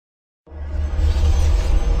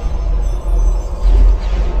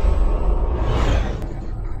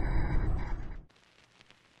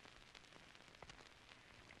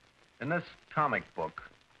this comic book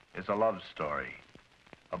is a love story.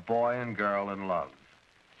 A boy and girl in love.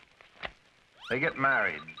 They get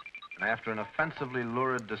married, and after an offensively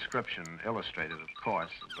lurid description, illustrated, of course,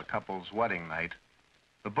 of the couple's wedding night,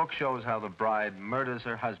 the book shows how the bride murders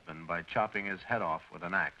her husband by chopping his head off with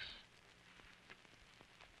an axe.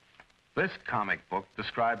 This comic book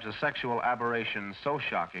describes a sexual aberration so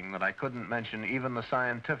shocking that I couldn't mention even the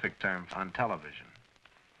scientific term on television.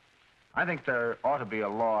 I think there ought to be a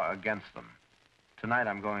law against them. Tonight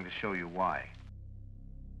I'm going to show you why.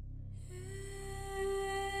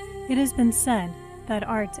 It has been said that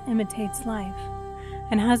art imitates life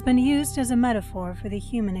and has been used as a metaphor for the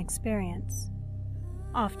human experience,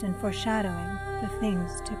 often foreshadowing the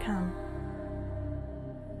things to come.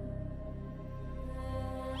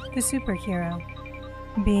 The superhero,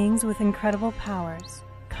 beings with incredible powers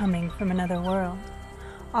coming from another world,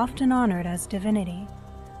 often honored as divinity,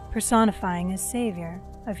 personifying as savior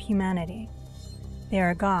of humanity. They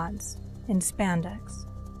are gods in spandex.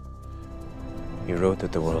 You wrote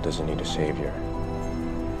that the world doesn't need a savior.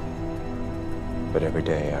 But every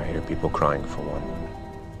day I hear people crying for one.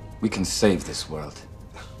 We can save this world.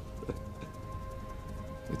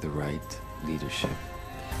 With the right leadership.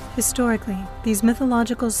 Historically, these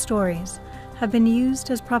mythological stories have been used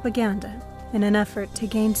as propaganda in an effort to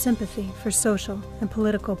gain sympathy for social and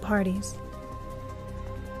political parties.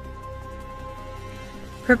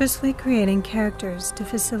 Purposely creating characters to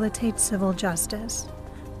facilitate civil justice,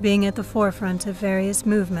 being at the forefront of various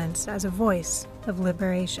movements as a voice of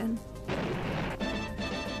liberation.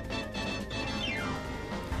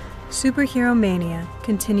 Superhero mania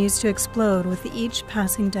continues to explode with each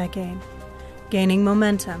passing decade, gaining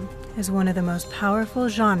momentum as one of the most powerful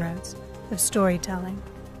genres of storytelling.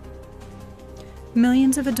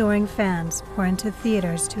 Millions of adoring fans pour into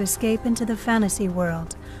theaters to escape into the fantasy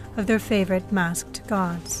world of their favorite masked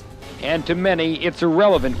gods. And to many, it's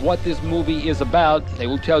irrelevant what this movie is about. They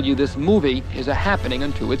will tell you this movie is a happening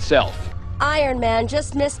unto itself. Iron Man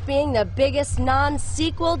just missed being the biggest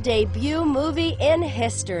non-sequel debut movie in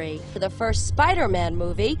history. The first Spider-Man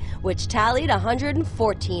movie, which tallied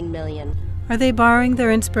 $114 million. Are they borrowing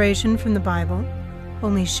their inspiration from the Bible,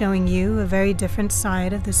 only showing you a very different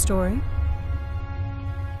side of the story?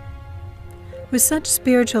 With such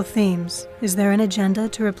spiritual themes, is there an agenda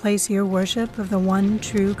to replace your worship of the one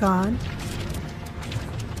true God?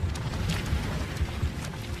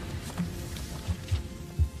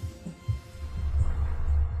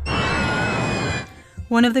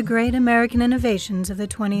 One of the great American innovations of the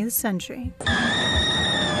 20th century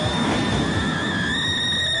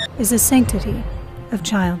is the sanctity of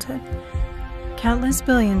childhood. Countless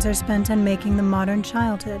billions are spent on making the modern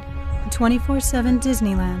childhood a 24/7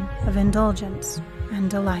 Disneyland of indulgence and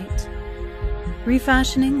delight,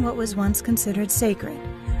 refashioning what was once considered sacred,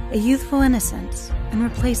 a youthful innocence, and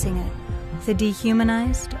replacing it with a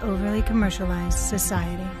dehumanized, overly commercialized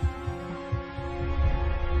society.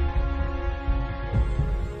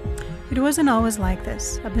 It wasn't always like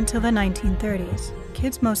this up until the 1930s.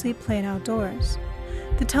 Kids mostly played outdoors.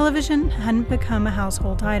 The television hadn't become a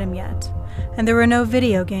household item yet, and there were no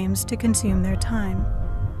video games to consume their time.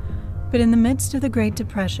 But in the midst of the Great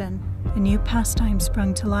Depression, a new pastime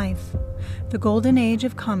sprung to life, the golden age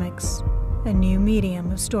of comics, a new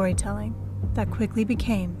medium of storytelling that quickly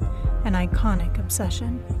became an iconic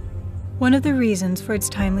obsession. One of the reasons for its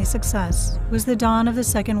timely success was the dawn of the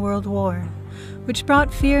Second World War, which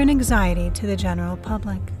brought fear and anxiety to the general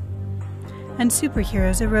public. And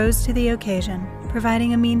superheroes arose to the occasion,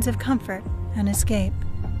 providing a means of comfort and escape.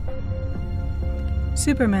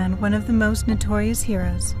 Superman, one of the most notorious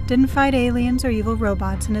heroes, didn't fight aliens or evil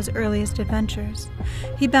robots in his earliest adventures.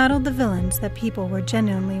 He battled the villains that people were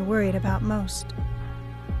genuinely worried about most.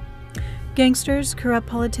 Gangsters, corrupt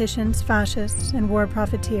politicians, fascists, and war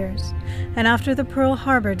profiteers. And after the Pearl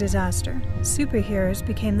Harbor disaster, superheroes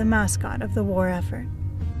became the mascot of the war effort.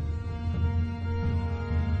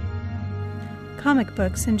 Comic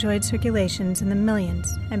books enjoyed circulations in the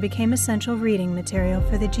millions and became essential reading material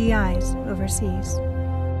for the GIs overseas.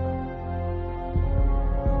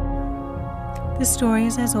 The story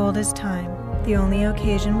is as old as time. The only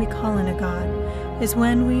occasion we call in a god is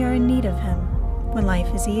when we are in need of him. When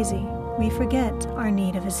life is easy, we forget our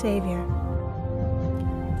need of a savior.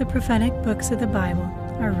 The prophetic books of the Bible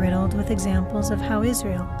are riddled with examples of how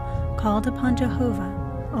Israel called upon Jehovah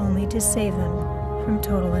only to save them from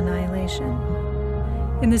total annihilation.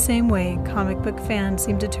 In the same way, comic book fans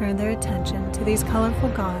seem to turn their attention to these colorful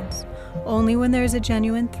gods only when there is a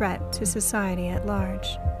genuine threat to society at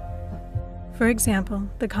large. For example,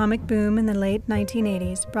 the comic boom in the late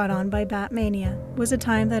 1980s, brought on by Batmania, was a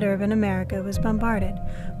time that urban America was bombarded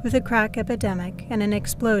with a crack epidemic and an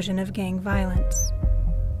explosion of gang violence.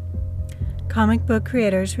 Comic book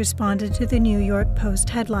creators responded to the New York Post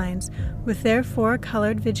headlines with their 4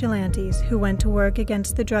 colored vigilantes who went to work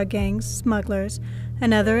against the drug gangs, smugglers,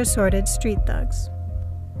 and other assorted street thugs,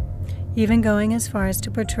 even going as far as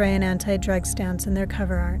to portray an anti-drug stance in their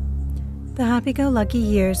cover art. The happy-go-lucky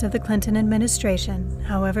years of the Clinton administration,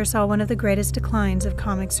 however, saw one of the greatest declines of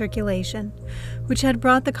comic circulation, which had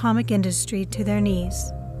brought the comic industry to their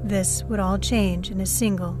knees. This would all change in a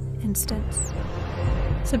single instance.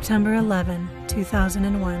 September 11,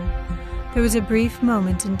 2001. There was a brief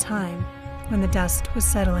moment in time when the dust was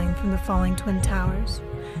settling from the falling Twin Towers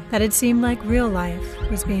that it seemed like real life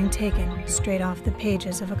was being taken straight off the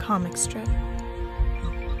pages of a comic strip.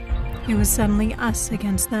 It was suddenly us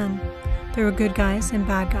against them. There were good guys and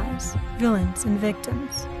bad guys, villains and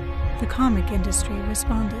victims. The comic industry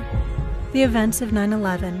responded. The events of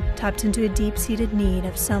 9/11 tapped into a deep-seated need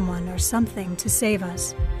of someone or something to save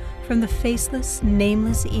us from the faceless,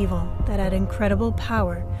 nameless evil that had incredible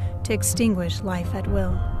power to extinguish life at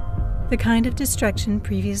will. The kind of destruction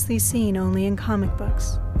previously seen only in comic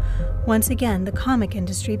books. Once again, the comic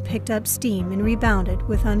industry picked up steam and rebounded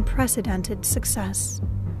with unprecedented success.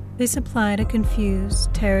 They supplied a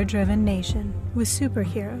confused, terror-driven nation with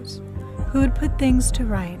superheroes who would put things to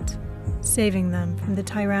right, saving them from the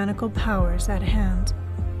tyrannical powers at hand.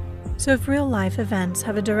 So if real-life events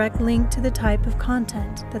have a direct link to the type of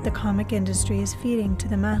content that the comic industry is feeding to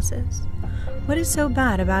the masses, what is so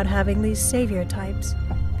bad about having these savior types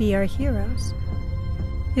be our heroes?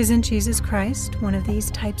 Isn't Jesus Christ one of these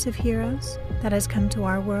types of heroes that has come to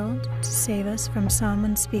our world to save us from some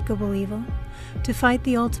unspeakable evil, to fight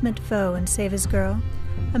the ultimate foe and save his girl,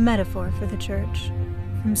 a metaphor for the church,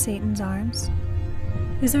 from Satan's arms?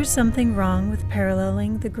 Is there something wrong with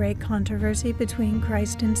paralleling the great controversy between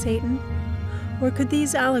Christ and Satan? Or could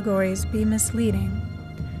these allegories be misleading?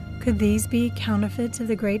 Could these be counterfeits of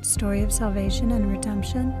the great story of salvation and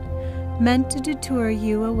redemption, meant to detour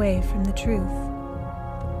you away from the truth?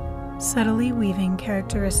 Subtly weaving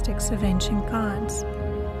characteristics of ancient gods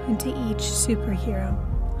into each superhero,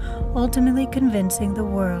 ultimately convincing the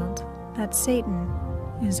world that Satan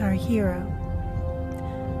is our hero.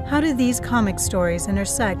 How do these comic stories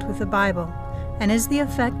intersect with the Bible, and is the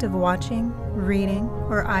effect of watching, reading,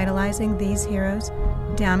 or idolizing these heroes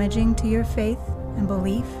damaging to your faith and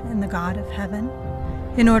belief in the God of heaven?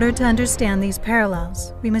 In order to understand these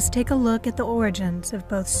parallels, we must take a look at the origins of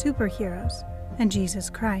both superheroes and Jesus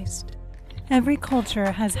Christ. Every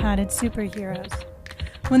culture has had its superheroes.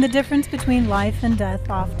 When the difference between life and death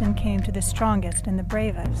often came to the strongest and the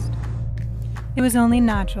bravest, it was only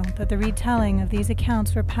natural that the retelling of these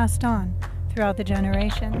accounts were passed on throughout the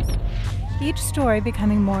generations, each story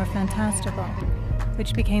becoming more fantastical,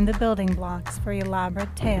 which became the building blocks for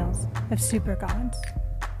elaborate tales of super gods.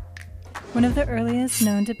 One of the earliest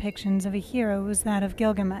known depictions of a hero was that of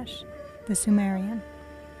Gilgamesh, the Sumerian.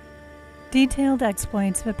 Detailed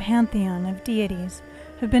exploits of a pantheon of deities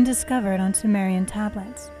have been discovered on Sumerian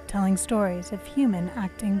tablets, telling stories of human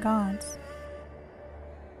acting gods.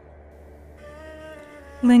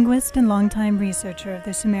 Linguist and longtime researcher of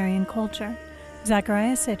the Sumerian culture,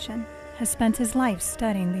 Zecharia Sitchin, has spent his life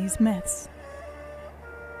studying these myths.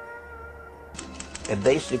 A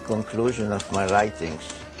basic conclusion of my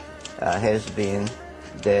writings has been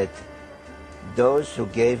that those who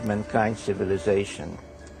gave mankind civilization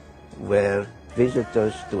were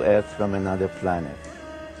visitors to Earth from another planet.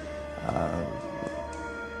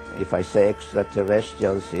 If I say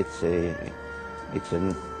extraterrestrials, it's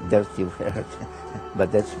a dirty word,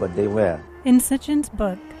 but that's what they were. In Sitchin's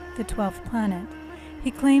book, The 12th Planet,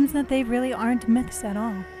 he claims that they really aren't myths at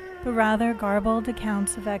all, but rather garbled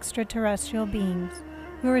accounts of extraterrestrial beings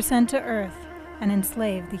who were sent to Earth and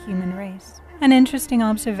enslaved the human race. An interesting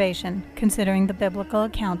observation, considering the biblical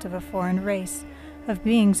account of a foreign race of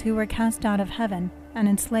beings who were cast out of heaven and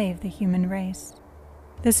enslaved the human race.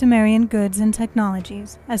 The Sumerian goods and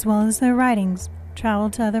technologies, as well as their writings,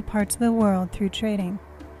 traveled to other parts of the world through trading.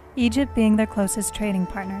 Egypt, being their closest trading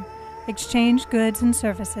partner, exchanged goods and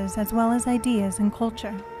services as well as ideas and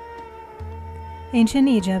culture. Ancient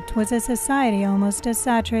Egypt was a society almost as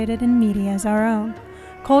saturated in media as our own.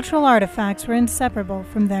 Cultural artifacts were inseparable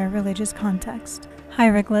from their religious context.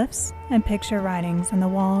 Hieroglyphs and picture writings on the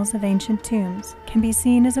walls of ancient tombs can be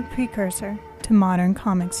seen as a precursor to modern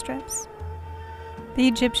comic strips. The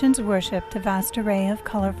Egyptians worshipped a vast array of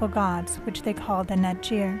colorful gods, which they called the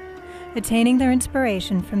Netjir, attaining their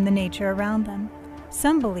inspiration from the nature around them,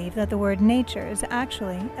 Some believe that the word nature is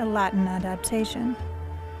actually a Latin adaptation.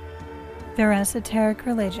 Their esoteric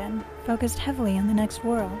religion focused heavily on the next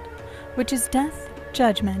world, which is death,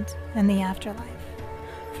 judgment, and the afterlife.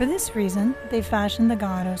 For this reason, they fashioned the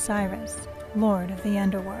god Osiris, lord of the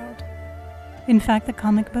underworld. In fact, the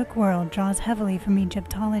comic book world draws heavily from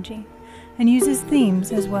Egyptology and uses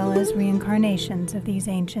themes as well as reincarnations of these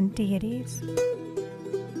ancient deities.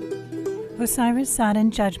 Osiris sat in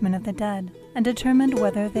judgment of the dead and determined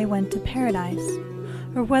whether they went to paradise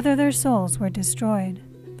or whether their souls were destroyed.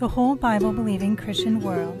 The whole Bible-believing Christian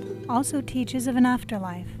world also teaches of an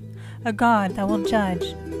afterlife, a God that will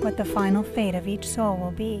judge what the final fate of each soul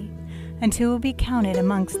will be, and who will be counted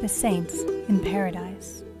amongst the saints in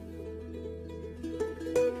paradise.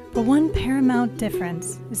 But one paramount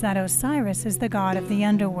difference is that Osiris is the god of the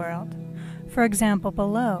underworld, for example,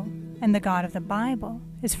 below, and the god of the Bible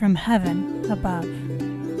is from heaven above.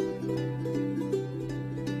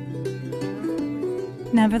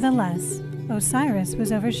 Nevertheless, Osiris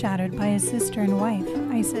was overshadowed by his sister and wife,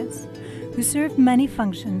 Isis, who served many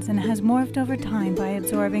functions and has morphed over time by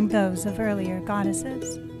absorbing those of earlier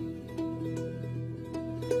goddesses.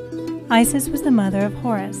 Isis was the mother of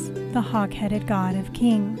Horus, the hawk-headed god of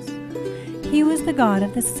kings. He was the god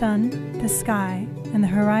of the sun, the sky, and the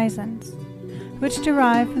horizons, which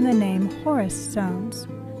derived from the name Horus Stones,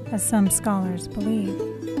 as some scholars believe.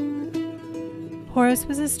 Horus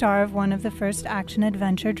was a star of one of the first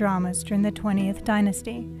action-adventure dramas during the 20th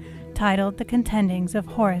dynasty, titled The Contendings of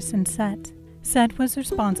Horus and Set. Set was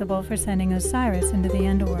responsible for sending Osiris into the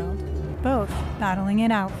underworld, both battling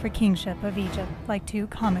it out for kingship of Egypt like two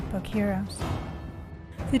comic book heroes.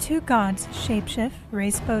 The two gods shapeshift,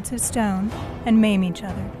 race boats of stone, and maim each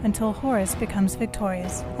other until Horus becomes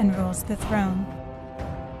victorious and rules the throne.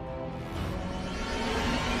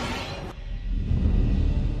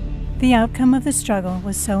 The outcome of the struggle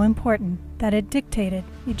was so important that it dictated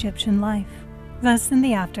Egyptian life. Thus, in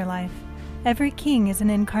the afterlife, every king is an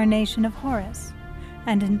incarnation of Horus,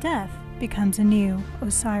 and in death becomes a new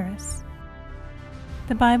Osiris.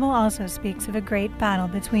 The Bible also speaks of a great battle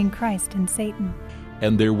between Christ and Satan.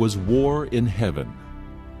 And there was war in heaven.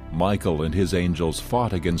 Michael and his angels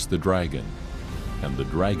fought against the dragon, and the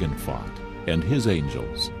dragon fought, and his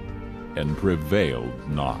angels, and prevailed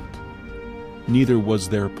not. Neither was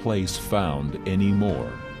their place found any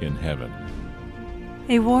more in heaven.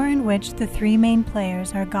 A war in which the three main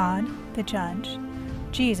players are God, the judge,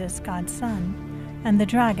 Jesus, God's Son, and the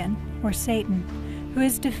dragon, or Satan, who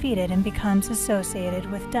is defeated and becomes associated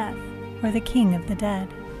with death, or the king of the dead.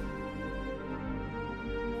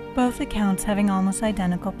 Both accounts having almost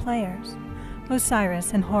identical players,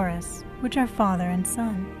 Osiris and Horus, which are father and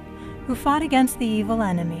son, who fought against the evil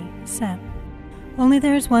enemy, Set. Only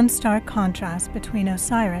there is one stark contrast between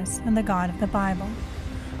Osiris and the God of the Bible.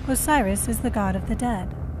 Osiris is the God of the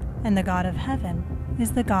dead, and the God of heaven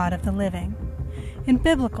is the God of the living. In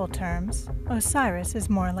biblical terms, Osiris is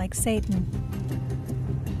more like Satan.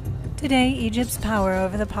 Today, Egypt's power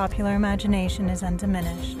over the popular imagination is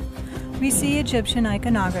undiminished. We see Egyptian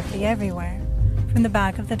iconography everywhere, from the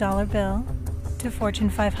back of the dollar bill to Fortune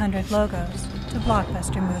 500 logos to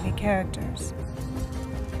blockbuster movie characters.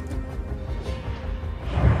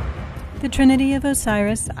 The trinity of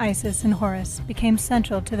Osiris, Isis, and Horus became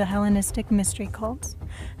central to the Hellenistic mystery cults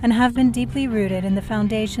and have been deeply rooted in the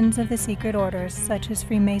foundations of the secret orders such as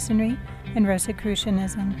Freemasonry and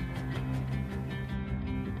Rosicrucianism.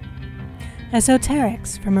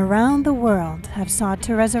 Esoterics from around the world have sought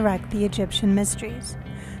to resurrect the Egyptian mysteries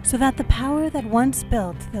so that the power that once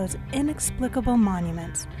built those inexplicable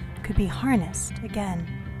monuments could be harnessed again.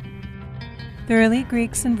 The early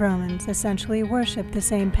Greeks and Romans essentially worshipped the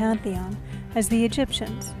same pantheon as the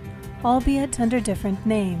Egyptians, albeit under different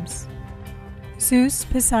names. Zeus,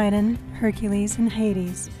 Poseidon, Hercules, and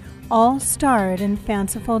Hades all starred in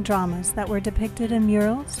fanciful dramas that were depicted in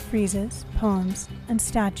murals, friezes, poems, and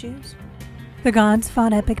statues. The gods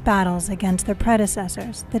fought epic battles against their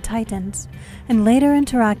predecessors, the Titans, and later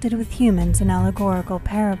interacted with humans in allegorical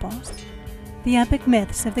parables. The epic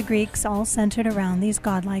myths of the Greeks all centered around these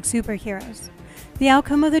godlike superheroes. The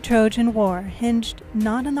outcome of the Trojan War hinged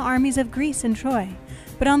not on the armies of Greece and Troy,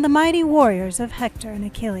 but on the mighty warriors of Hector and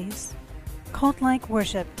Achilles. Cult-like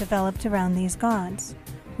worship developed around these gods.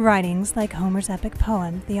 Writings like Homer's epic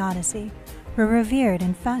poem, The Odyssey, were revered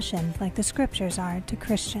and fashioned like the scriptures are to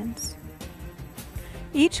Christians.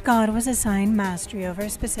 Each god was assigned mastery over a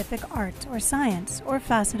specific art or science or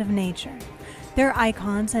facet of nature. Their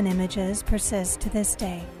icons and images persist to this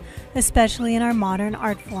day, especially in our modern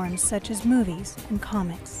art forms such as movies and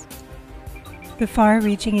comics. The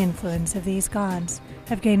far-reaching influence of these gods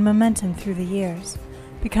have gained momentum through the years,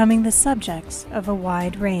 becoming the subjects of a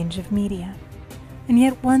wide range of media. And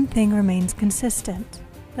yet one thing remains consistent,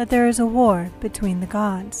 that there is a war between the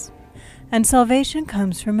gods, and salvation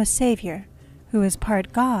comes from a Savior who is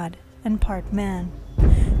part God and part man.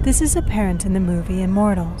 This is apparent in the movie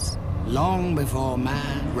Immortals. Long before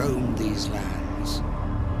man roamed these lands,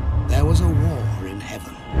 there was a war in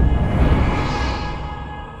heaven.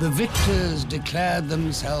 The victors declared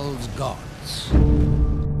themselves gods,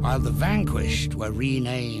 while the vanquished were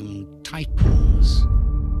renamed Titans,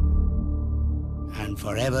 and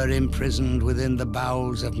forever imprisoned within the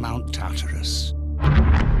bowels of Mount Tartarus.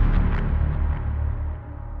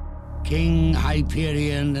 King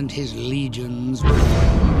Hyperion and his legions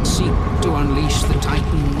seek to unleash the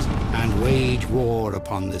Titans and wage war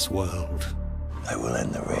upon this world. I will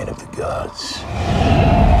end the reign of the gods.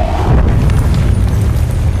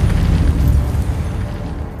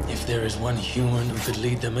 If there is one human who could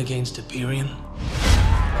lead them against Hyperion,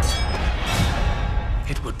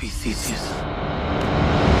 it would be Theseus.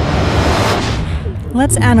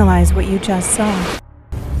 Let's analyze what you just saw.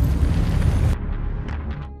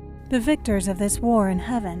 The victors of this war in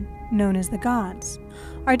heaven, known as the gods,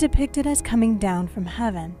 are depicted as coming down from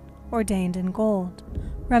heaven, ordained in gold,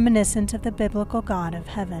 reminiscent of the biblical god of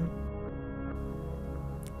heaven.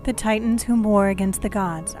 The Titans who war against the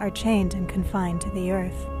gods are chained and confined to the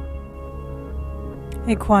earth.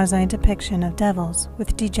 A quasi-depiction of devils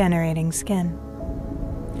with degenerating skin.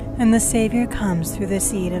 And the Savior comes through the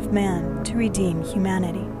seed of man to redeem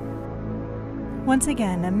humanity. Once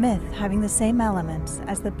again, a myth having the same elements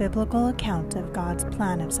as the biblical account of God's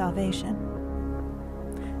plan of salvation.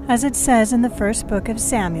 As it says in the first book of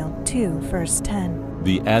Samuel 2, verse 10.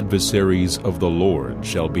 The adversaries of the Lord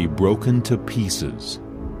shall be broken to pieces.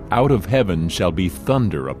 Out of heaven shall be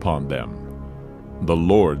thunder upon them. The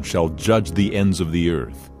Lord shall judge the ends of the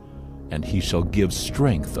earth, and he shall give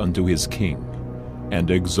strength unto his king,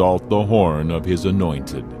 and exalt the horn of his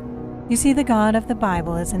anointed. You see, the God of the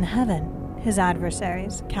Bible is in heaven. His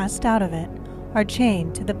adversaries, cast out of it, are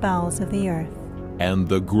chained to the bowels of the earth. And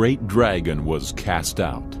the great dragon was cast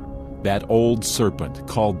out, that old serpent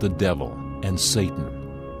called the devil and Satan,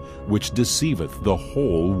 which deceiveth the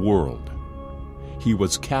whole world. He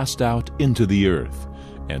was cast out into the earth,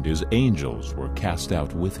 and his angels were cast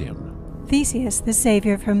out with him. Theseus, the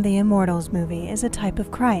savior from the Immortals movie, is a type of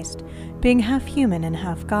Christ, being half human and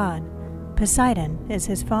half God. Poseidon is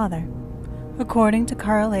his father. According to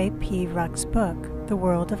Carl A. P. Ruck's book, The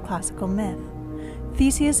World of Classical Myth,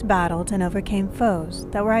 Theseus battled and overcame foes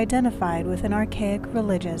that were identified with an archaic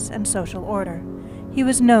religious and social order. He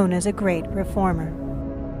was known as a great reformer.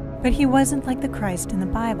 But he wasn't like the Christ in the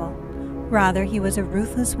Bible. Rather, he was a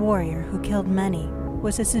ruthless warrior who killed many,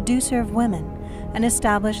 was a seducer of women, and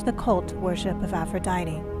established the cult worship of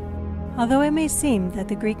Aphrodite. Although it may seem that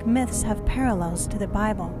the Greek myths have parallels to the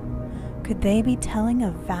Bible, could they be telling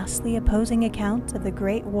a vastly opposing account of the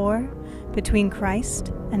great war between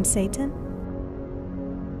Christ and Satan?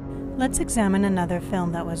 Let's examine another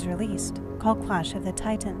film that was released, called Clash of the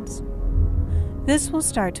Titans. This will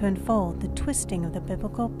start to unfold the twisting of the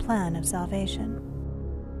biblical plan of salvation.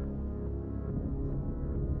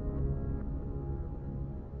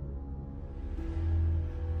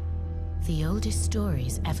 The oldest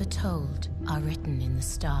stories ever told are written in the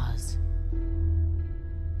stars.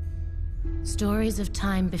 Stories of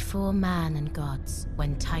time before man and gods,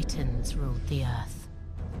 when Titans ruled the earth.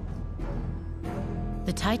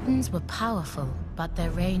 The Titans were powerful, but their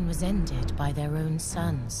reign was ended by their own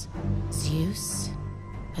sons, Zeus,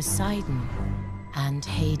 Poseidon, and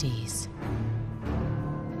Hades.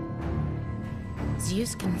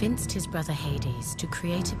 Zeus convinced his brother Hades to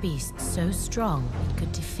create a beast so strong it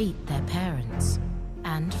could defeat their parents.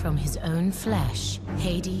 And from his own flesh,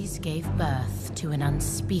 Hades gave birth to an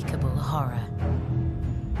unspeakable horror,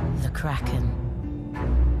 the Kraken.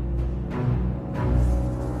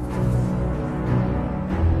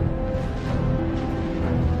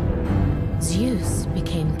 Zeus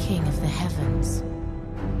became king of the heavens,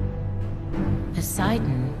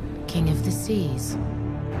 Poseidon king of the seas,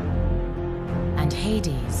 and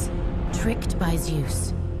Hades, tricked by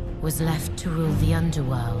Zeus, was left to rule the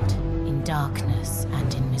underworld in darkness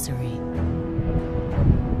and in misery.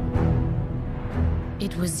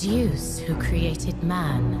 It was Zeus who created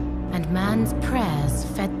man, and man's prayers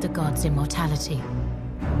fed the gods' immortality.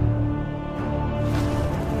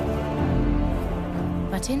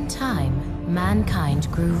 But in time,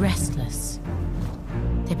 mankind grew restless.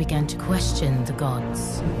 They began to question the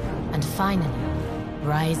gods, and finally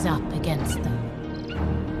rise up against them.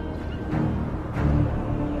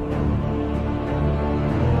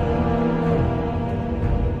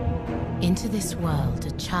 into this world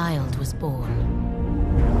a child was born.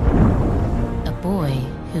 A boy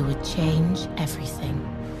who would change everything.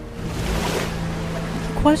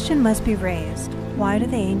 The question must be raised, why do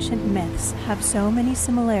the ancient myths have so many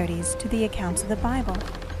similarities to the accounts of the Bible,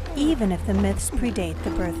 even if the myths predate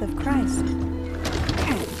the birth of Christ?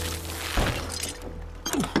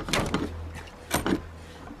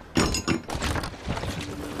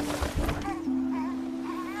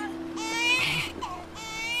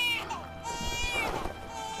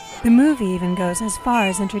 The movie even goes as far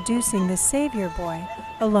as introducing the Savior boy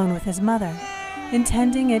alone with his mother,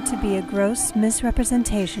 intending it to be a gross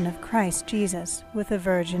misrepresentation of Christ Jesus with the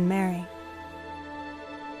Virgin Mary.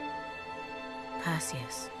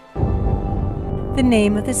 Perseus. The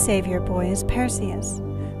name of the Savior boy is Perseus,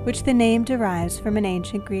 which the name derives from an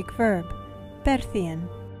ancient Greek verb, perthein.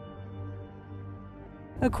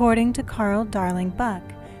 According to Carl Darling Buck,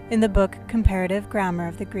 in the book Comparative Grammar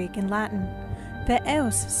of the Greek and Latin, the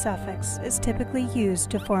eus suffix is typically used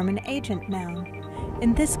to form an agent noun.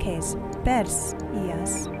 In this case,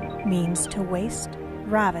 perseus means to waste,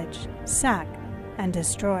 ravage, sack, and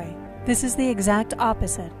destroy. This is the exact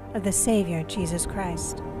opposite of the Savior Jesus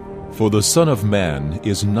Christ. For the Son of Man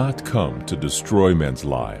is not come to destroy men's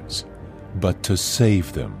lives, but to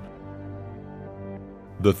save them.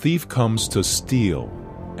 The thief comes to steal,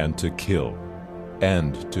 and to kill,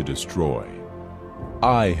 and to destroy.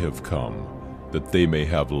 I have come that they may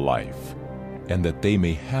have life, and that they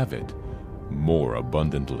may have it more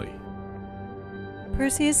abundantly.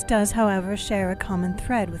 Perseus does, however, share a common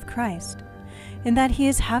thread with Christ, in that he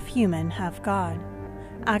is half human, half God.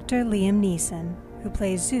 Actor Liam Neeson, who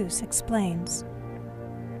plays Zeus, explains.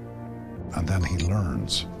 And then he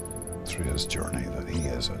learns through his journey that he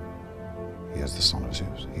is the son of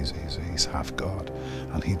Zeus. He's half God,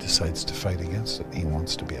 and he decides to fight against it. He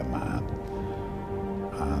wants to be a man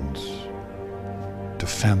and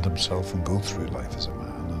defend himself and go through life as a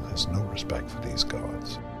man, and has no respect for these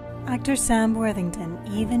gods. Actor Sam Worthington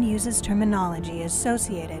even uses terminology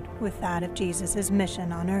associated with that of Jesus'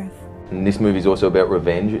 mission on earth. And this movie is also about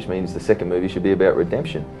revenge, which means the second movie should be about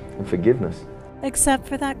redemption and forgiveness. Except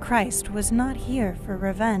for that Christ was not here for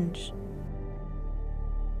revenge.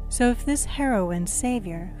 So if this heroine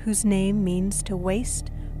savior, whose name means to waste,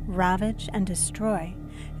 ravage, and destroy,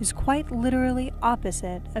 is quite literally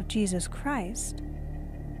opposite of Jesus Christ,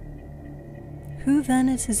 who then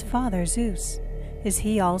is his father, Zeus? Is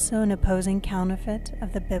he also an opposing counterfeit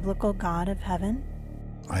of the biblical God of heaven?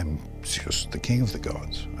 I'm Zeus, the king of the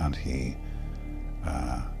gods, and he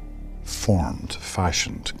formed,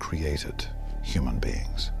 fashioned, created human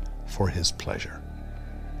beings for his pleasure.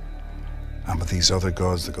 And with these other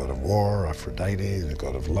gods, the god of war, Aphrodite, the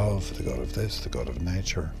god of love, the god of this, the god of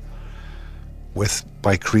nature,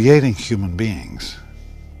 by creating human beings,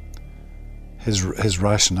 his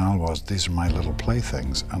rationale was, these are my little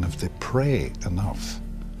playthings, and if they pray enough,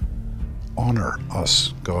 honor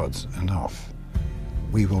us gods enough,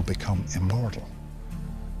 we will become immortal.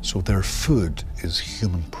 So their food is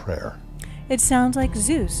human prayer. It sounds like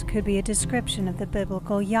Zeus could be a description of the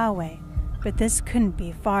biblical Yahweh, but this couldn't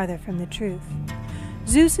be farther from the truth.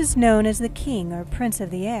 Zeus is known as the king or prince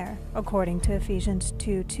of the air, according to Ephesians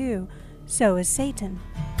 2:2. So is Satan.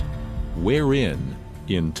 Wherein,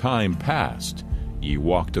 in time past, ye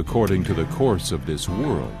walked according to the course of this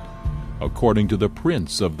world, according to the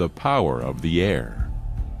prince of the power of the air,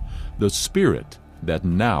 the spirit that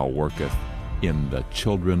now worketh in the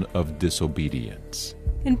children of disobedience.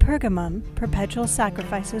 In Pergamum, perpetual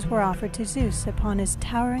sacrifices were offered to Zeus upon his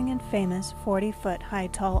towering and famous 40-foot high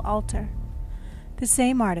tall altar, the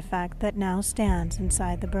same artifact that now stands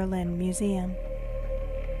inside the Berlin Museum.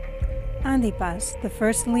 Antipas, the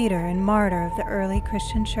first leader and martyr of the early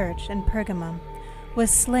Christian church in Pergamum,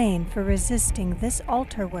 was slain for resisting this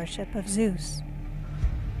altar worship of Zeus.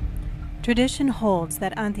 Tradition holds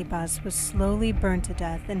that Antipas was slowly burned to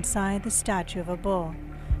death inside the statue of a bull,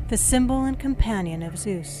 the symbol and companion of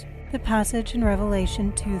Zeus. The passage in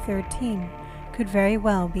Revelation 2:13 could very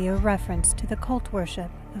well be a reference to the cult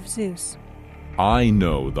worship of Zeus. I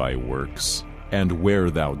know thy works, and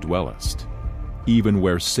where thou dwellest, even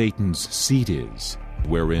where Satan's seat is,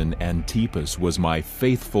 wherein Antipas was my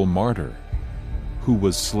faithful martyr, who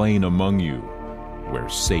was slain among you, where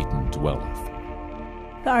Satan dwelleth.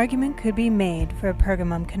 The argument could be made for a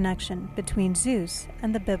Pergamum connection between Zeus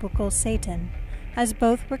and the biblical Satan, as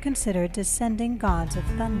both were considered descending gods of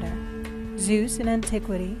thunder, Zeus in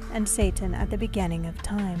antiquity and Satan at the beginning of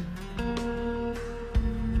time.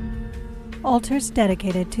 Altars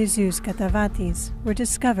dedicated to Zeus Katavatis were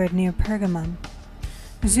discovered near Pergamum.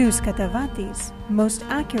 Zeus Katavatis most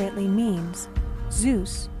accurately means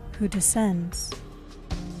Zeus who descends.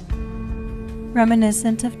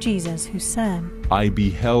 Reminiscent of Jesus, who said, I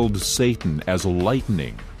beheld Satan as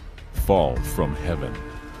lightning fall from heaven.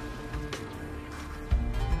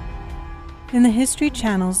 In the History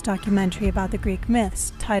Channel's documentary about the Greek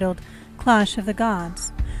myths titled Clash of the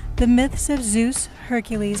Gods, the myths of Zeus,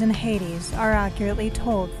 Hercules, and Hades are accurately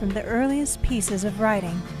told from the earliest pieces of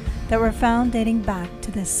writing that were found dating back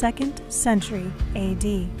to the 2nd century AD.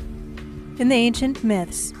 In the ancient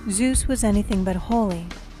myths, Zeus was anything but holy,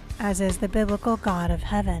 as is the biblical god of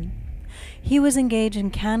heaven. He was engaged in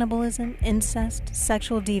cannibalism, incest,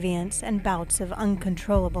 sexual deviance, and bouts of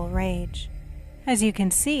uncontrollable rage. As you can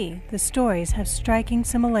see, the stories have striking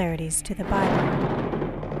similarities to the Bible.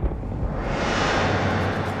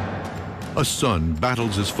 A son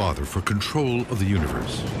battles his father for control of the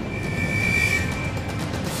universe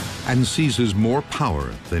and seizes more power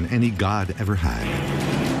than any god ever had.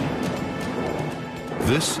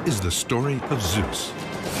 This is the story of Zeus,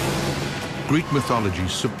 Greek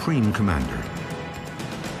mythology's supreme commander.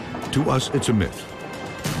 To us, it's a myth,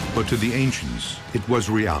 but to the ancients, it was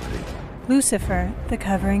reality. Lucifer, the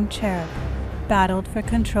covering cherub, battled for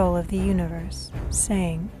control of the universe,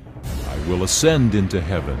 saying, I will ascend into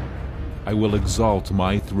heaven. I will exalt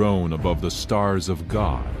my throne above the stars of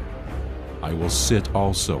God. I will sit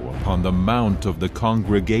also upon the mount of the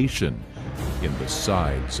congregation in the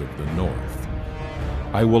sides of the north.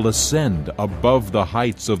 I will ascend above the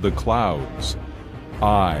heights of the clouds.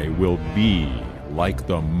 I will be like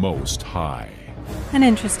the Most High. An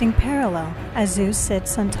interesting parallel, as Zeus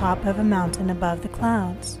sits on top of a mountain above the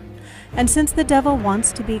clouds. And since the devil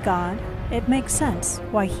wants to be God, it makes sense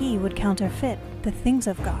why he would counterfeit the things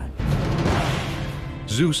of God.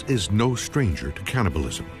 Zeus is no stranger to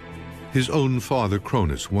cannibalism. His own father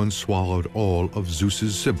Cronus once swallowed all of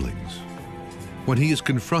Zeus's siblings. When he is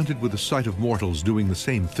confronted with the sight of mortals doing the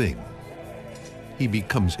same thing, he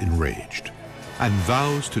becomes enraged and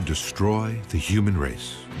vows to destroy the human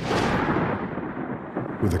race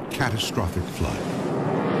with a catastrophic flood.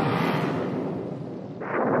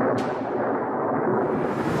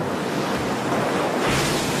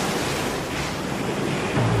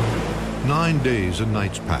 Nine days and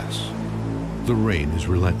nights pass. The rain is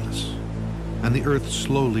relentless, and the earth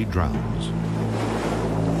slowly drowns.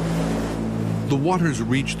 The waters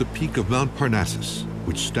reach the peak of Mount Parnassus,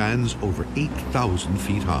 which stands over 8,000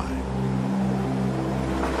 feet high.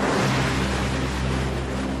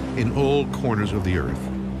 In all corners of the earth,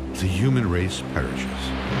 the human race perishes.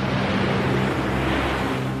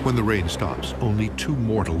 When the rain stops, only 2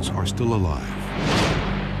 mortals are still alive.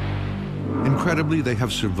 Incredibly, they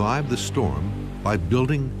have survived the storm by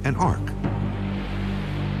building an ark.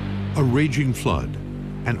 A raging flood,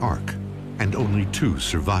 an ark, and only 2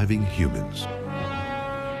 surviving humans.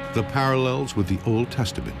 The parallels with the Old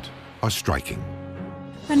Testament are striking.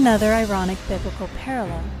 Another ironic biblical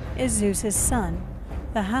parallel is Zeus's son,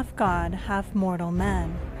 the half-god, half-mortal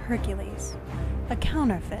man, Hercules, a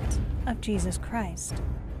counterfeit of Jesus Christ.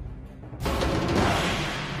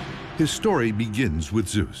 His story begins with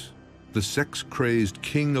Zeus, the sex-crazed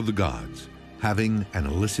king of the gods, having an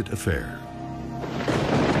illicit affair.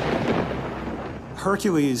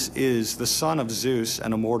 Hercules is the son of Zeus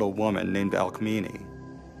and a mortal woman named Alcmene.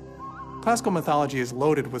 Classical mythology is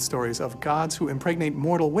loaded with stories of gods who impregnate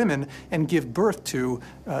mortal women and give birth to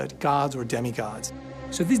gods or demigods.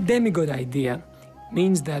 So this demigod idea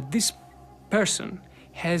means that this person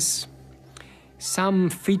has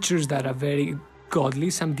some features that are very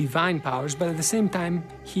godly, some divine powers, but at the same time,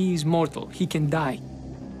 he is mortal. He can die.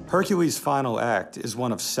 Hercules' final act is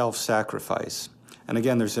one of self-sacrifice. And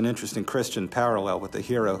again, there's an interesting Christian parallel with the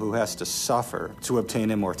hero who has to suffer to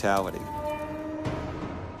obtain immortality.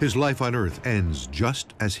 His life on earth ends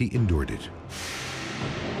just as he endured it,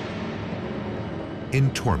 in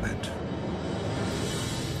torment.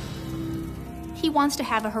 He wants to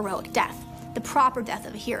have a heroic death, the proper death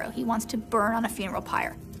of a hero. He wants to burn on a funeral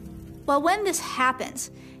pyre. Well, when this happens,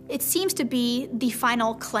 it seems to be the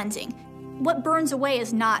final cleansing. What burns away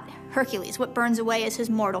is not Hercules. What burns away is his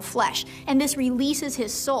mortal flesh. And this releases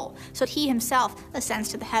his soul, so he himself ascends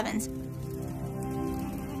to the heavens.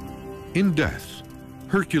 In death,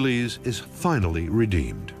 Hercules is finally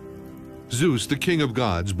redeemed. Zeus, the king of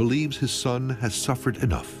gods, believes his son has suffered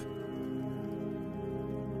enough.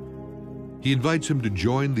 He invites him to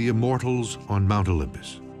join the immortals on Mount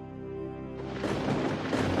Olympus.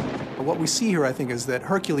 What we see here, I think, is that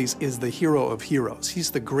Hercules is the hero of heroes.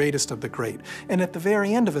 He's the greatest of the great. And at the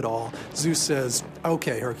very end of it all, Zeus says,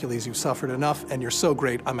 okay, Hercules, you've suffered enough, and you're so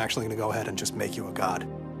great, I'm actually going to go ahead and just make you a god.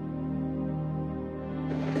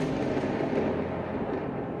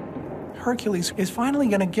 Hercules is finally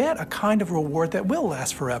going to get a kind of reward that will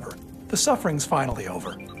last forever. The suffering's finally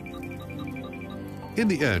over. In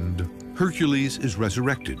the end, Hercules is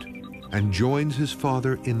resurrected and joins his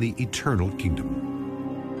father in the eternal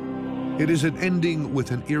kingdom. It is an ending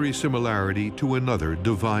with an eerie similarity to another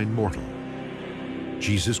divine mortal,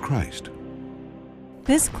 Jesus Christ.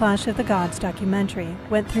 This Clash of the Gods documentary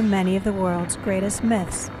went through many of the world's greatest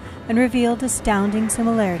myths and revealed astounding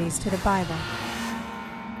similarities to the Bible.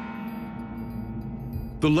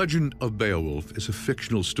 The legend of Beowulf is a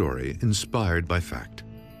fictional story inspired by fact.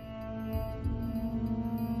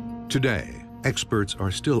 Today, experts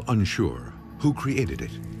are still unsure who created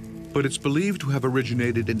it, but it's believed to have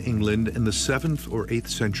originated in England in the 7th or 8th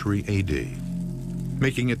century AD,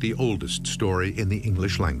 making it the oldest story in the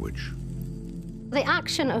English language. The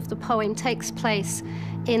action of the poem takes place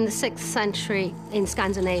in the 6th century in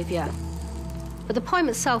Scandinavia. But the poem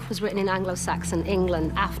itself was written in Anglo-Saxon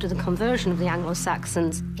England after the conversion of the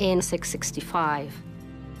Anglo-Saxons in 665.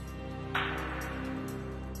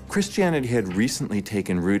 Christianity had recently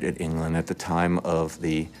taken root in England at the time of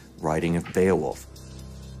the writing of Beowulf.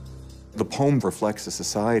 The poem reflects a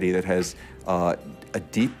society that has a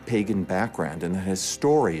deep pagan background and that has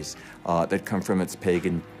stories that come from its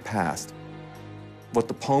pagan past. What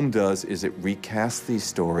the poem does is it recasts these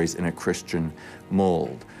stories in a Christian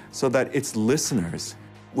mold so that its listeners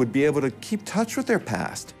would be able to keep touch with their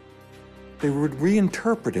past. They would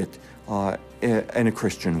reinterpret it in a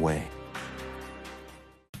Christian way.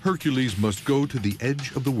 Hercules must go to the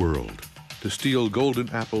edge of the world to steal golden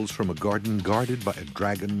apples from a garden guarded by a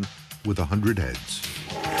dragon with 100 heads.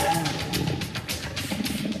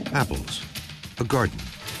 Apples, a garden,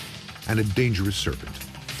 and a dangerous serpent.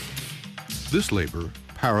 This labor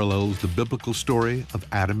parallels the biblical story of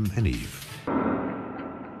Adam and Eve.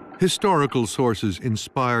 Historical sources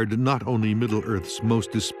inspired not only Middle-earth's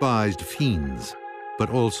most despised fiends,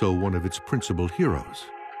 but also one of its principal heroes,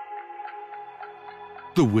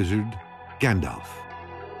 the wizard Gandalf.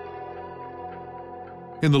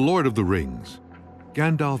 In The Lord of the Rings,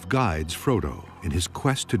 Gandalf guides Frodo in his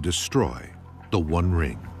quest to destroy the One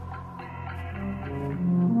Ring.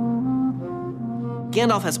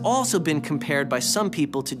 Gandalf has also been compared by some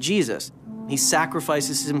people to Jesus. He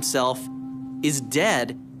sacrifices himself, is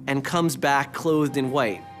dead, and comes back clothed in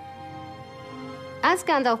white. As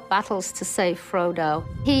Gandalf battles to save Frodo,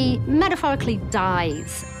 he metaphorically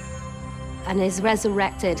dies and is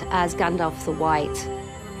resurrected as Gandalf the White.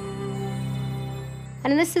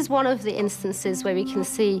 And this is one of the instances where we can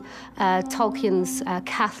see Tolkien's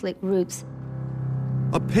Catholic roots.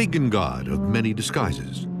 A pagan god of many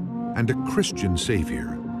disguises, and a Christian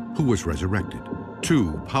savior who was resurrected.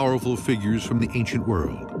 Two powerful figures from the ancient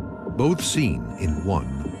world, both seen in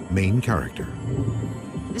one main character.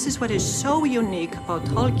 This is what is so unique about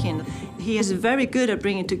Tolkien. He is very good at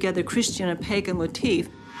bringing together Christian and pagan motif.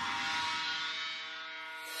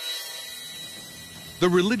 The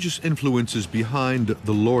religious influences behind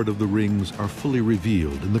The Lord of the Rings are fully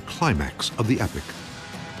revealed in the climax of the epic.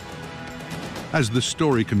 As the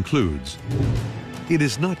story concludes, it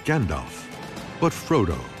is not Gandalf, but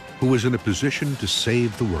Frodo, who is in a position to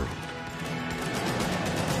save the world.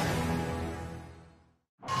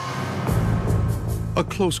 A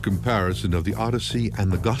close comparison of the Odyssey and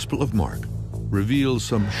the Gospel of Mark reveals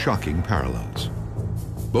some shocking parallels.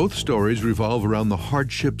 Both stories revolve around the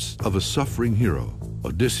hardships of a suffering hero,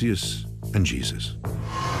 Odysseus and Jesus.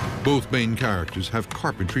 Both main characters have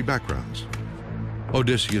carpentry backgrounds.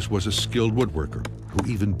 Odysseus was a skilled woodworker who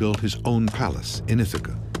even built his own palace in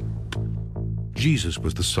Ithaca. Jesus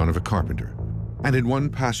was the son of a carpenter, and in one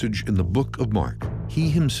passage in the book of Mark, he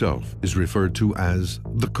himself is referred to as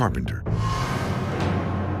the carpenter.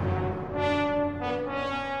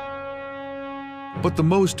 But the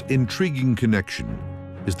most intriguing connection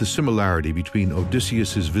is the similarity between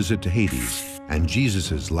Odysseus's visit to Hades and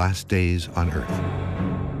Jesus' last days on earth.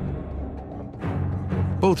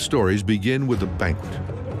 Both stories begin with a banquet.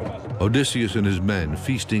 Odysseus and his men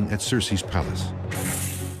feasting at Circe's palace.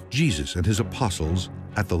 Jesus and his apostles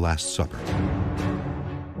at the Last Supper.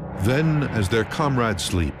 Then, as their comrades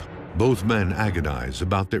sleep, both men agonize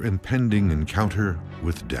about their impending encounter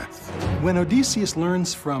with death. When Odysseus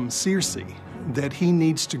learns from Circe that he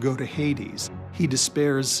needs to go to Hades, he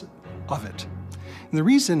despairs of it. And the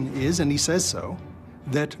reason is, and he says so,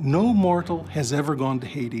 that no mortal has ever gone to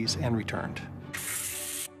Hades and returned.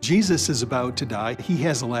 Jesus is about to die. He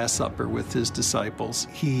has a Last Supper with his disciples.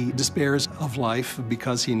 He despairs of life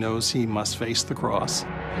because he knows he must face the cross.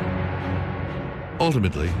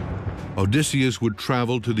 Ultimately, Odysseus would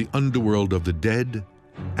travel to the underworld of the dead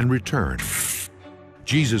and return.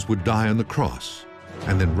 Jesus would die on the cross,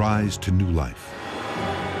 and then rise to new life.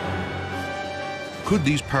 Could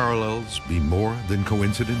these parallels be more than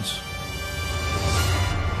coincidence?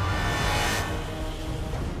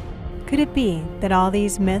 Could it be that all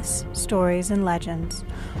these myths, stories, and legends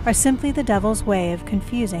are simply the devil's way of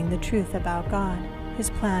confusing the truth about God, his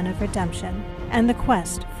plan of redemption, and the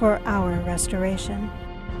quest for our restoration?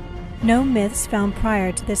 No myths found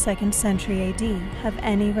prior to the 2nd century AD have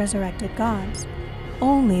any resurrected gods.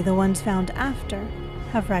 Only the ones found after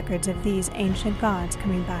have records of these ancient gods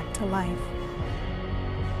coming back to life.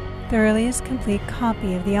 The earliest complete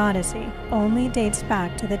copy of the Odyssey only dates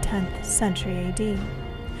back to the 10th century AD,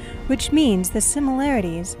 which means the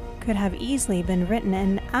similarities could have easily been written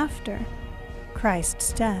in after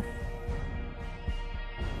Christ's death.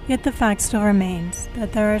 Yet the fact still remains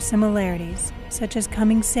that there are similarities, such as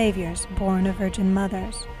coming saviors born of virgin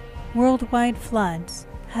mothers, worldwide floods,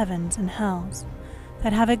 heavens and hells,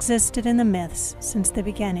 that have existed in the myths since the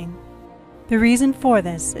beginning. The reason for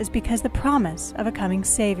this is because the promise of a coming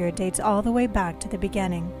savior dates all the way back to the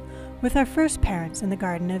beginning, with our first parents in the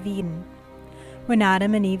Garden of Eden. When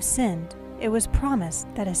Adam and Eve sinned, it was promised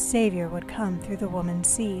that a savior would come through the woman's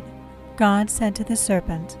seed. God said to the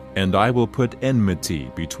serpent, "And I will put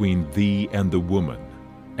enmity between thee and the woman,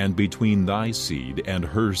 and between thy seed and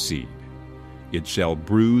her seed. It shall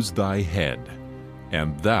bruise thy head,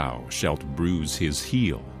 and thou shalt bruise his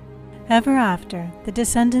heel." Ever after, the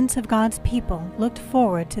descendants of God's people looked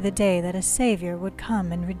forward to the day that a Savior would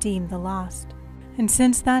come and redeem the lost. And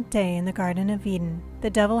since that day in the Garden of Eden, the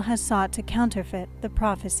devil has sought to counterfeit the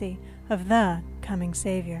prophecy of the coming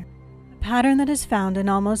Savior, a pattern that is found in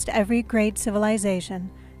almost every great civilization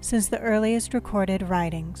since the earliest recorded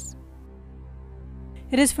writings.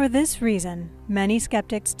 It is for this reason many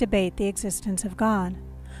skeptics debate the existence of God,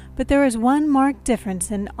 but there is one marked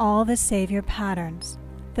difference in all the Savior patterns: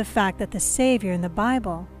 the fact that the Savior in the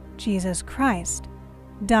Bible, Jesus Christ,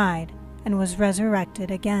 died and was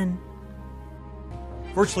resurrected again.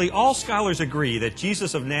 Virtually all scholars agree that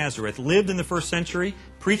Jesus of Nazareth lived in the 1st century,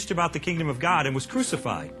 preached about the kingdom of God, and was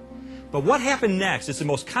crucified. But what happened next is the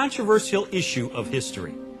most controversial issue of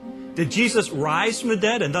history. Did Jesus rise from the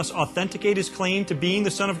dead and thus authenticate his claim to being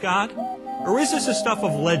the Son of God? Or is this the stuff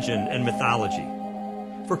of legend and mythology?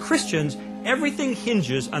 For Christians, everything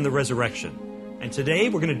hinges on the resurrection. And today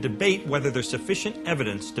we're going to debate whether there's sufficient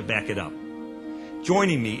evidence to back it up.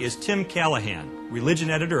 Joining me is Tim Callahan, religion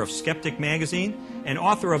editor of Skeptic Magazine and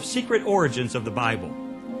author of Secret Origins of the Bible.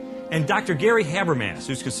 And Dr. Gary Habermas,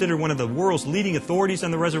 who's considered one of the world's leading authorities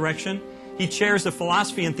on the resurrection. He chairs the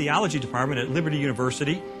Philosophy and Theology Department at Liberty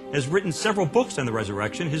University, has written several books on the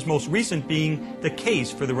resurrection, his most recent being The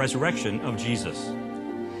Case for the Resurrection of Jesus.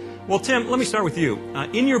 Well, Tim, let me start with you.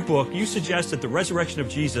 In your book, you suggest that the resurrection of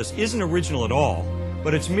Jesus isn't original at all,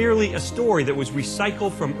 but it's merely a story that was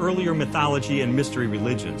recycled from earlier mythology and mystery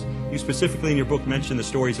religions. You specifically in your book mention the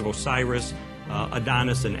stories of Osiris,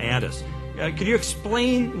 Adonis, and Attis. Could you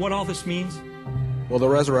explain what all this means? Well, the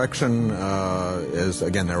resurrection is,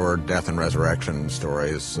 again, there were death and resurrection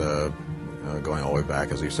stories going all the way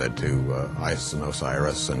back, as you said, to Isis and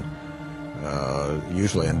Osiris, and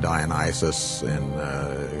usually in Dionysus, in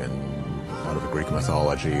out of Greek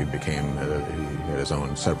mythology, became he had his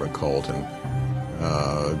own separate cult, and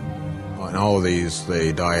in all of these,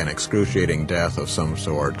 they die an excruciating death of some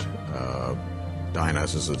sort.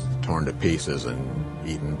 Dionysus is torn to pieces and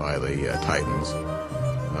eaten by the Titans,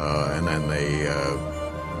 and then they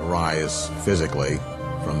rise physically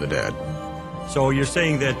from the dead. So you're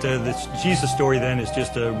saying that this Jesus story then is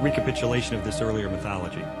just a recapitulation of this earlier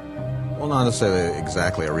mythology? Well, not necessarily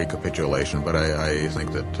exactly a recapitulation, but I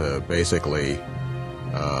think that basically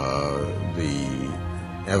the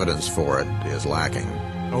evidence for it is lacking.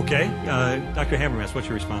 Okay. Dr. Habermas, what's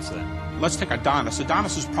your response to that? Let's take Adonis.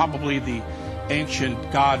 Adonis is probably the ancient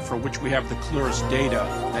god for which we have the clearest data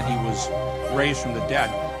that he was raised from the dead.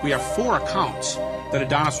 We have 4 accounts that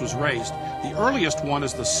Adonis was raised. The earliest one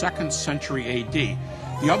is the 2nd century A.D.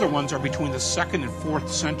 The other ones are between the 2nd and 4th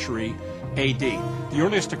century A.D. The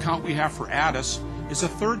earliest account we have for Attis is the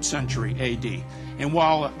 3rd century A.D. And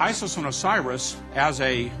while Isis and Osiris, as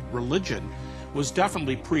a religion, was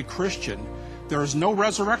definitely pre-Christian, there is no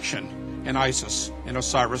resurrection in Isis and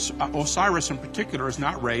Osiris. Osiris in particular is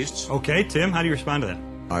not raised. Okay, Tim, how do you respond to that?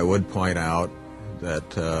 I would point out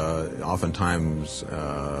that oftentimes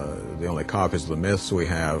the only copies of the myths we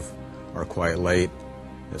have are quite late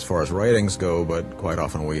as far as writings go, but quite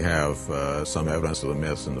often we have some evidence of the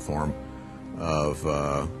myths in the form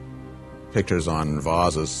of pictures on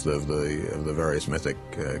vases of the various mythic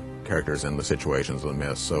characters and the situations of the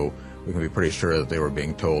myths. So we can be pretty sure that they were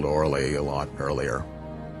being told orally a lot earlier.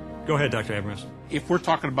 Go ahead, Dr. Habermas. If we're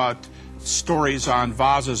talking about stories on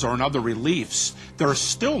vases or in other reliefs, there is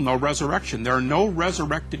still no resurrection. There are no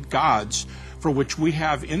resurrected gods for which we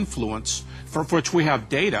have influence, for which we have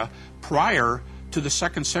data prior to the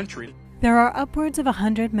 2nd century. There are upwards of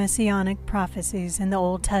 100 messianic prophecies in the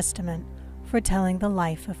Old Testament foretelling the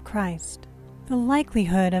life of Christ. The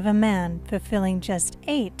likelihood of a man fulfilling just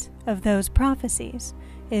 8 of those prophecies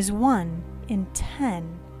is 1 in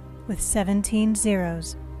 10, with 17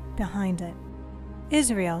 zeros behind it.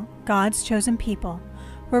 Israel, God's chosen people,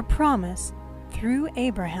 were promised through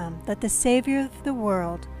Abraham that the Savior of the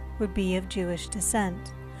world would be of Jewish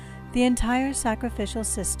descent. The entire sacrificial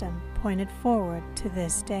system pointed forward to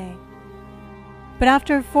this day. But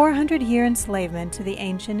after a 400-year enslavement to the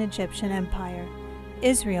ancient Egyptian empire,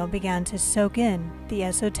 Israel began to soak in the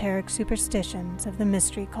esoteric superstitions of the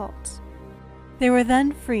mystery cults. They were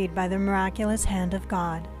then freed by the miraculous hand of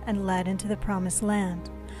God and led into the Promised Land,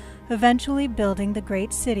 eventually building the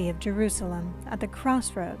great city of Jerusalem at the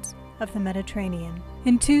crossroads of the Mediterranean.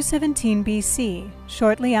 In 217 BC,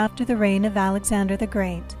 shortly after the reign of Alexander the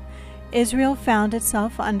Great, Israel found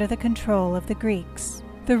itself under the control of the Greeks.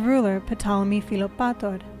 The ruler Ptolemy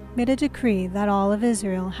Philopator made a decree that all of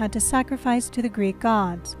Israel had to sacrifice to the Greek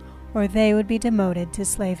gods, or they would be demoted to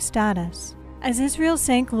slave status. As Israel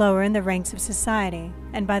sank lower in the ranks of society,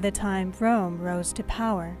 and by the time Rome rose to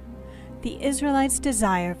power, the Israelites'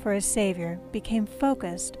 desire for a savior became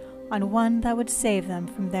focused on one that would save them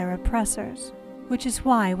from their oppressors, which is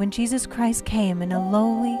why when Jesus Christ came in a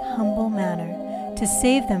lowly, humble manner to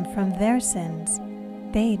save them from their sins,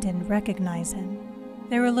 they didn't recognize him.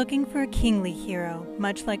 They were looking for a kingly hero,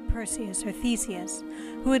 much like Perseus or Theseus,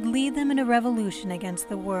 who would lead them in a revolution against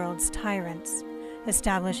the world's tyrants,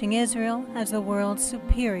 establishing Israel as the world's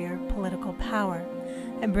superior political power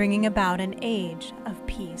and bringing about an age of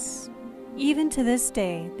peace. Even to this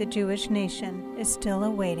day, the Jewish nation is still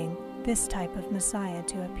awaiting this type of Messiah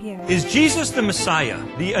to appear. Is Jesus the Messiah,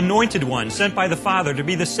 the anointed one sent by the Father to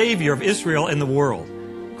be the Savior of Israel and the world?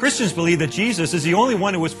 Christians believe that Jesus is the only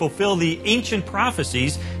one who has fulfilled the ancient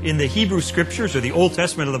prophecies in the Hebrew Scriptures or the Old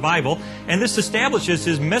Testament of the Bible, and this establishes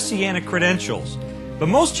his messianic credentials. But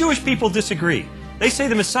most Jewish people disagree. They say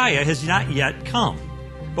the Messiah has not yet come.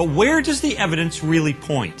 But where does the evidence really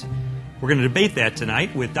point? We're going to debate that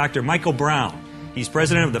tonight with Dr. Michael Brown. He's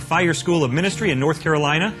president of the Fire School of Ministry in North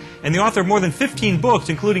Carolina and the author of more than 15 books,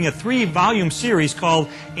 including a 3-volume series called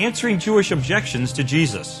Answering Jewish Objections to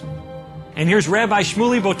Jesus. And here's Rabbi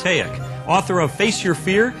Shmuley Boteach, author of Face Your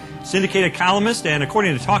Fear, syndicated columnist, and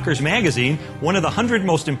according to Talkers Magazine, one of the 100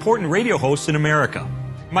 most important radio hosts in America.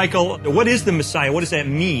 Michael, what is the Messiah? What does that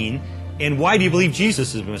mean? And why do you believe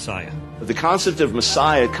Jesus is the Messiah? The concept of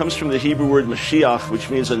Messiah comes from the Hebrew word Mashiach, which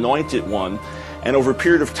means anointed one. And over a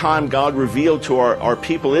period of time, God revealed to our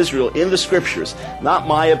people Israel in the Scriptures, not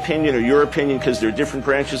my opinion or your opinion, because there are different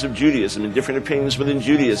branches of Judaism and different opinions within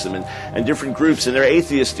Judaism and different groups, and there are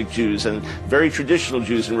atheistic Jews and very traditional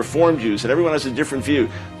Jews and Reformed Jews, and everyone has a different view.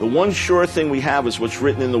 The one sure thing we have is what's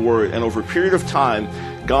written in the Word, and over a period of time,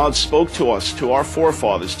 God spoke to us, to our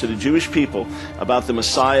forefathers, to the Jewish people, about the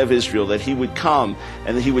Messiah of Israel, that he would come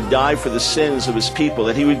and that he would die for the sins of his people,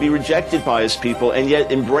 that he would be rejected by his people and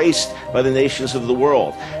yet embraced by the nations of the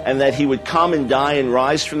world, and that he would come and die and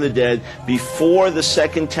rise from the dead before the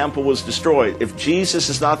second temple was destroyed. If Jesus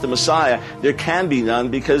is not the Messiah, there can be none,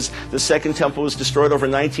 because the second temple was destroyed over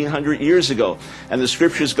 1900 years ago. And the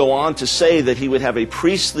Scriptures go on to say that he would have a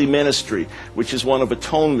priestly ministry, which is one of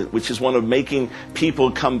atonement, which is one of making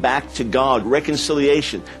people come back to God,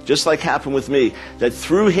 reconciliation, just like happened with me, that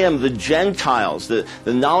through him the Gentiles, the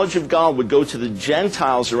knowledge of God would go to the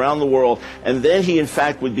Gentiles around the world, and then he in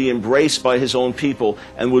fact would be embraced by his own people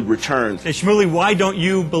and would return. Hey, Shmuley, why don't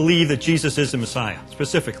you believe that Jesus is the Messiah,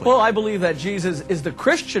 specifically? Well, I believe that Jesus is the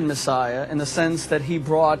Christian Messiah in the sense that he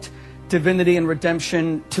brought divinity and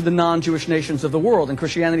redemption to the non-Jewish nations of the world, and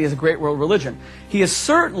Christianity is a great world religion. He is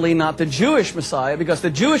certainly not the Jewish Messiah, because the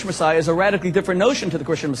Jewish Messiah is a radically different notion to the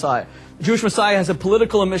Christian Messiah. The Jewish Messiah has a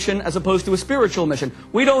political mission as opposed to a spiritual mission.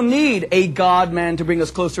 We don't need a God-man to bring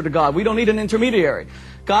us closer to God. We don't need an intermediary.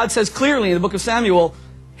 God says clearly in the book of Samuel,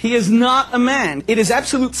 he is not a man. It is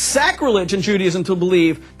absolute sacrilege in Judaism to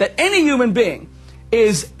believe that any human being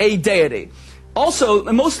is a deity. Also,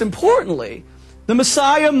 and most importantly, the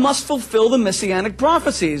Messiah must fulfill the messianic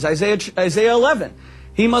prophecies, Isaiah 11.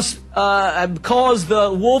 He must cause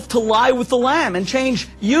the wolf to lie with the lamb and change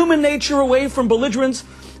human nature away from belligerence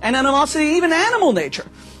and animosity, even animal nature.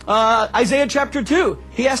 Isaiah chapter 2,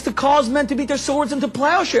 he has to cause men to beat their swords into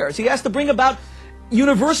plowshares. He has to bring about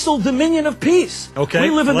universal dominion of peace. Okay, We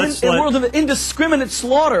live in a world of indiscriminate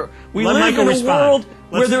slaughter. We live Michael in a respond. world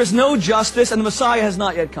where there is no justice and the Messiah has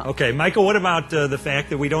not yet come. Okay, Michael, what about the fact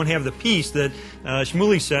that we don't have the peace that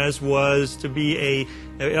Shmuley says was to be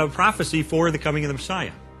a prophecy for the coming of the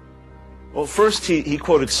Messiah? Well, first he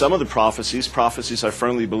quoted some of the prophecies I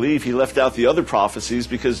firmly believe. He left out the other prophecies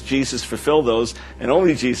because Jesus fulfilled those, and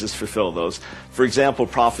only Jesus fulfilled those. For example,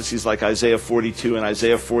 prophecies like Isaiah 42 and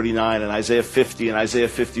Isaiah 49 and Isaiah 50 and Isaiah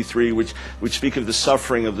 53, which speak of the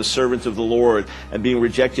suffering of the servant of the Lord and being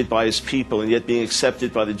rejected by his people and yet being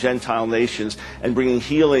accepted by the Gentile nations and bringing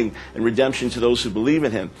healing and redemption to those who believe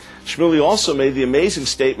in him. Shmuley also made the amazing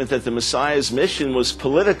statement that the Messiah's mission was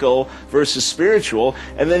political versus spiritual,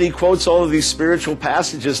 and then he quotes all of these spiritual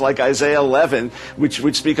passages like Isaiah 11,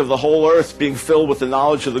 which speak of the whole earth being filled with the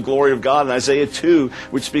knowledge of the glory of God, and Isaiah 2,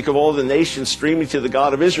 which speak of all the nations streaming to the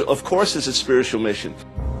God of Israel. Of course it's a spiritual mission.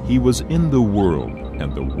 He was in the world,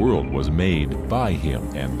 and the world was made by him,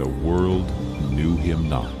 and the world knew him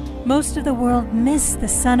not. Most of the world missed the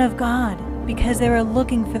Son of God because they were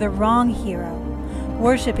looking for the wrong hero,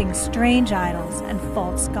 worshiping strange idols and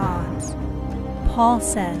false gods. Paul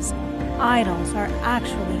says idols are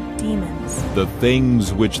actually demons. The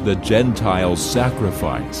things which the Gentiles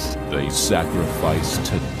sacrifice, they sacrifice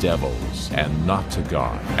to devils, and not to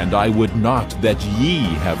God. And I would not that ye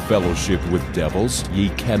have fellowship with devils. Ye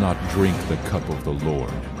cannot drink the cup of the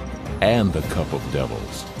Lord, and the cup of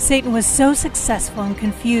devils. Satan was so successful in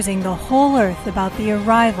confusing the whole earth about the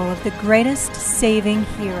arrival of the greatest saving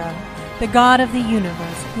hero, the God of the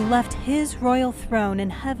universe, who left his royal throne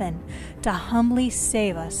in heaven to humbly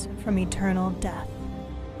save us from eternal death.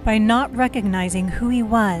 By not recognizing who he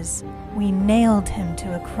was, we nailed him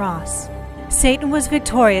to a cross. Satan was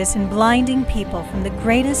victorious in blinding people from the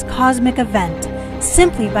greatest cosmic event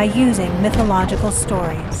simply by using mythological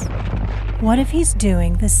stories. What if he's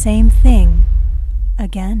doing the same thing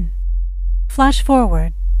again? Flash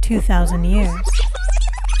forward 2,000 years.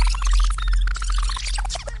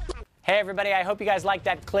 Hey everybody, I hope you guys liked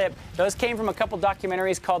that clip. Those came from a couple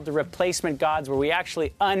documentaries called The Replacement Gods, where we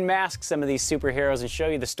actually unmask some of these superheroes and show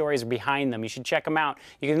you the stories behind them. You should check them out.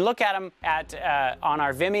 You can look at them on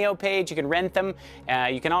our Vimeo page. You can rent them.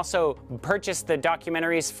 You can also purchase the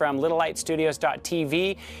documentaries from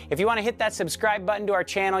littlelightstudios.tv. If you want to hit that subscribe button to our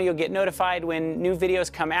channel, you'll get notified when new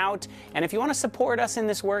videos come out. And if you want to support us in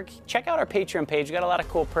this work, check out our Patreon page. We've got a lot of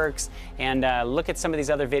cool perks. And look at some of these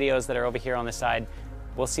other videos that are over here on the side.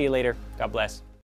 We'll see you later. God bless.